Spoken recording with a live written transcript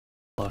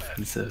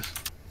offensive.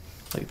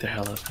 Like they're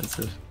hella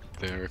offensive.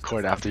 They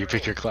record after you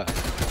pick your class.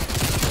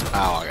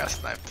 Ow, I got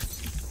sniped.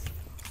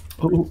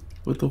 Oh,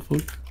 what the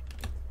fuck?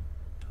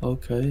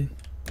 Okay.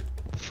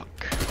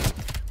 Fuck.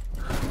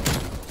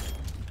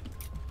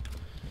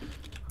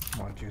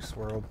 Come on, Juice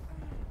World.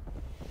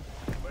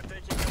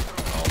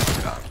 Oh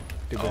my god.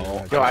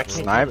 Oh, yo, I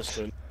sniped.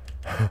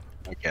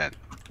 Again.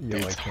 Yo,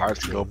 Dude's hard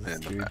scoping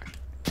in the back.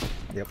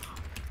 Yep.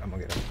 I'm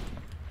gonna get him.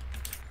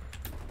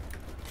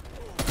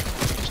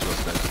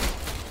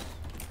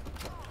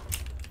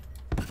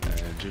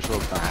 And Juice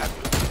World's not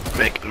happy.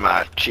 Making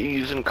my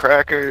cheese and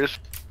crackers.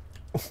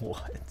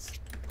 What?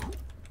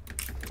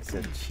 He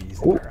said cheese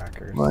and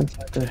crackers. Mine's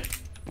right there.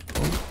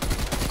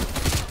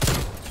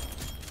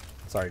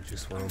 Sorry,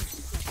 Juice World.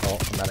 Oh,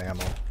 I'm out of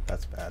ammo.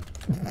 That's bad.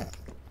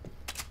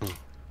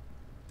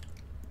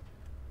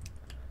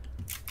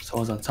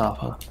 Someone's on top,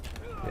 huh?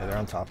 Yeah, they're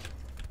on top.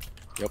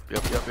 Yep.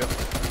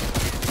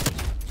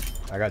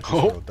 I got Juice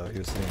World though. He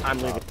was sitting on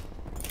top.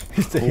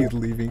 He said he's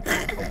leaving.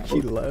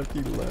 He left.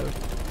 He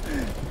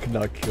could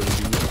not kill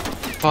you.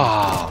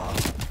 Fuck.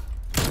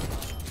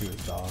 To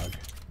his dog.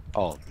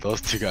 Oh,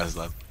 those two guys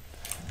left.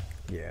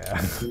 Yeah.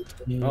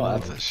 Oh,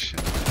 that's a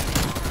shit.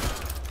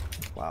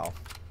 Wow.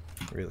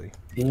 Really?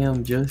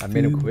 Damn, just I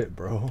made him quit,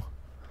 bro.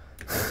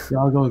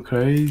 y'all go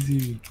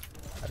crazy.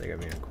 I think I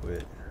made him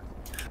quit.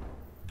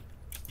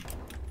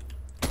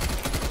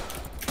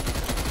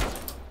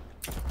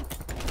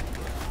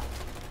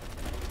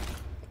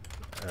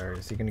 Or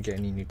is he gonna get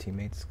any new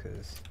teammates?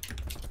 Cause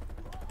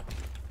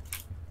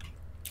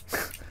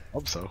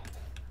Hope so.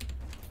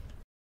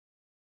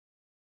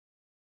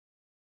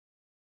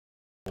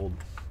 old.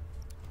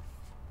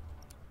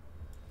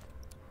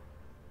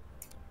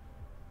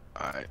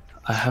 Alright.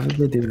 I haven't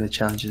been doing the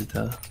challenges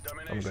though.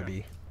 I'm gonna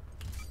be.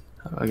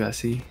 I gotta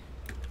see.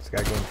 This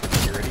guy going for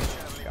you ready?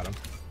 Got him.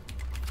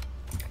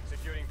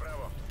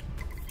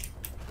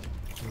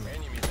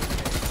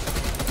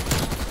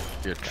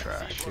 You're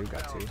trash. Two,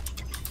 got two.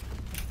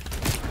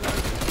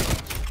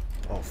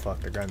 Oh fuck,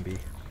 they're gonna be.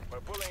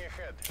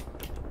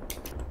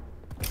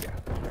 Yeah,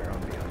 they're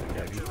on B.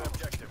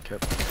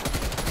 Yep.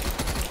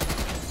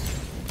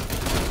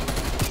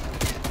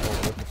 Oh,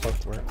 what the fuck?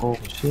 Where? Oh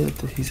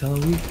shit, he's hella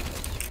weak.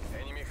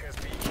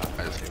 I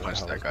just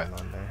punched that guy.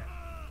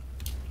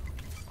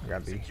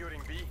 Grab B.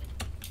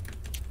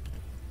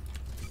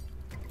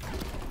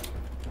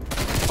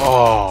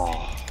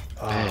 Oh,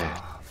 man.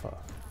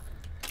 Fuck.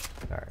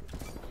 Alright.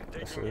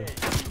 Let's see.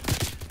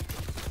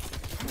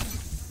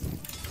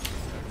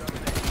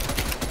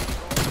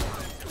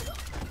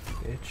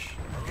 Bitch.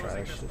 Try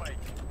that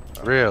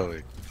shit.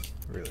 Really?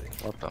 Really.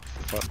 What the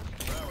fuck?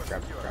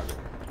 Grab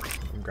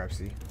it. Grab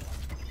C.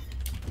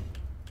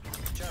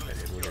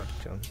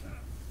 Chilling.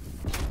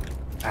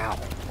 Ow.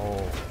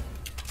 Oh.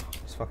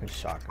 It's fucking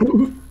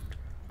shotgun.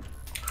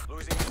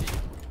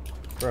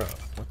 Bro,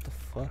 what the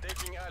fuck?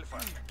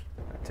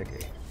 I take A.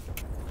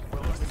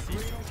 We're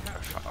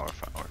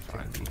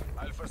fine.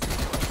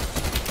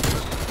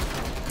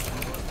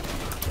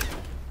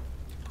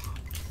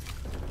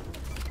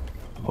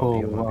 Oh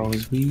wow,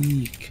 he's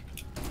weak.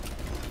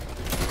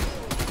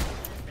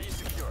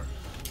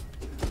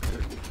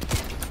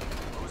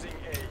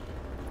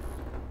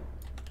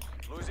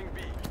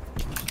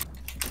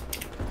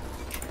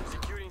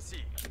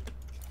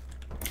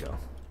 Go.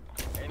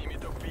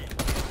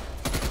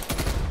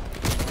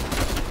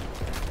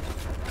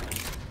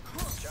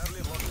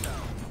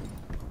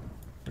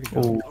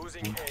 Oh,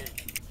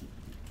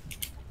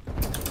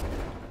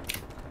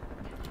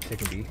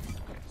 Taking B.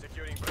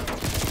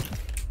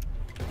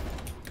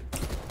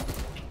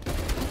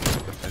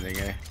 Defending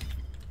A.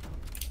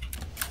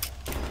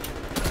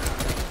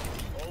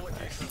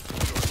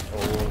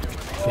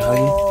 behind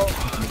you.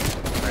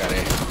 I got A.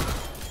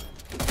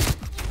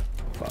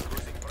 Fuck.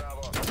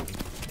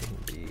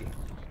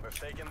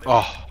 Taking B.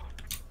 Oh.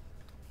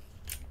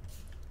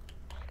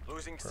 We're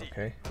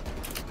okay.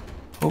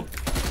 Oh,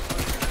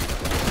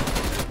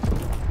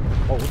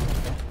 Oh, what the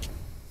fuck?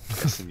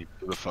 Guessing you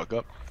blew the fuck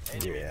up.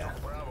 Yeah.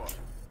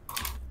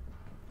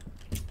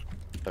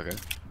 Okay.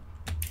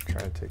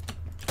 Trying to take.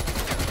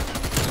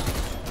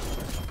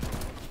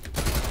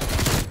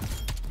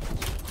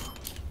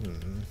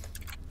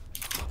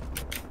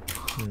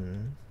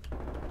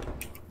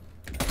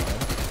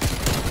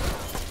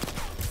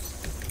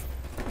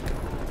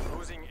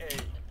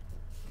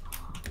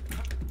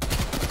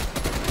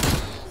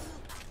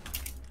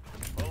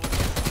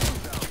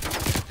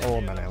 Oh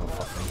man, I have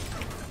fucking.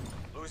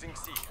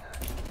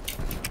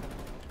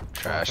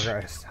 Trash.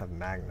 I forgot I have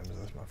magnums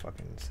as my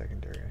fucking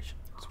secondary. I should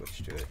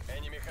switch to it.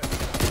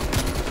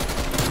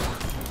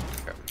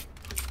 Okay.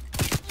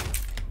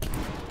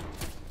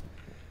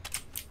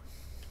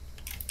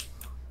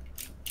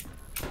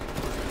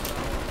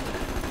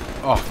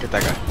 Oh, get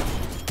that guy.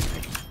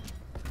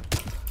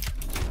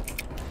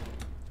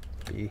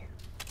 B.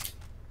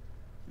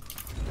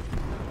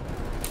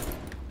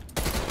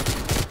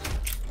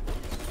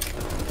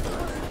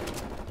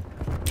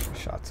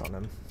 Shots on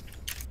him.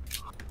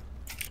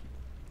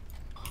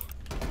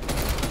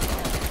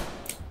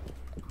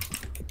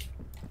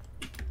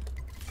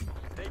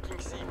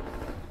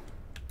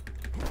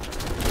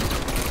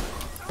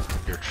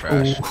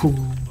 trash.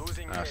 Oh,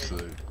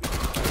 Absolute.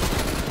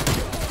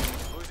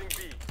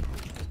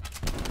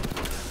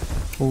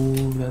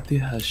 oh, that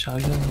dude has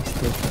shotgun. He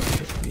still can't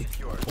hit me.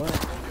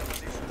 What?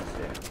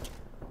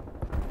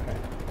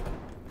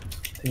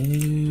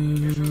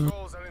 Damn.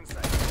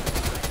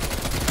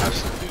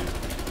 Absolute.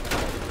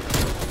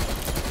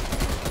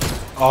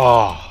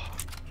 Oh.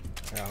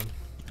 Yeah.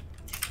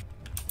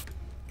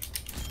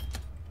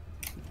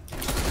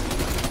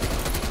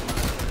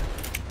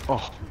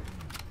 Oh.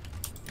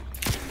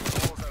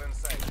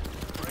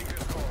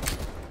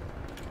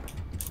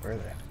 Where are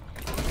they?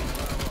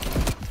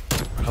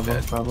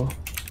 Bravo, bravo.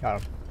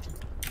 Got him.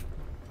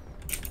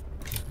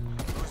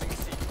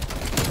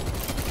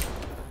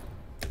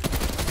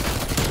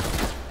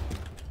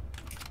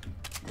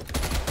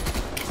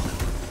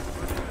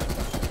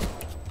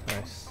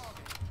 Nice.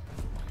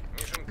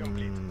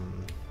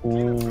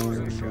 Oh,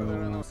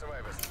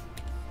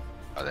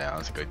 Oh, that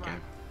was a good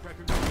game.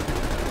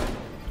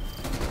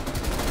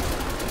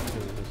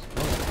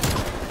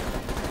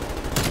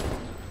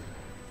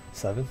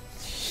 Seven?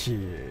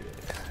 Shit.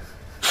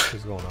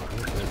 What's going on?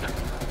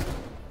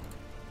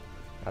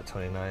 Got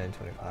 29,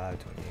 25,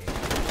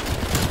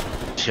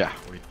 28. Yeah,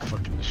 we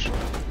fucking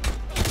destroyed.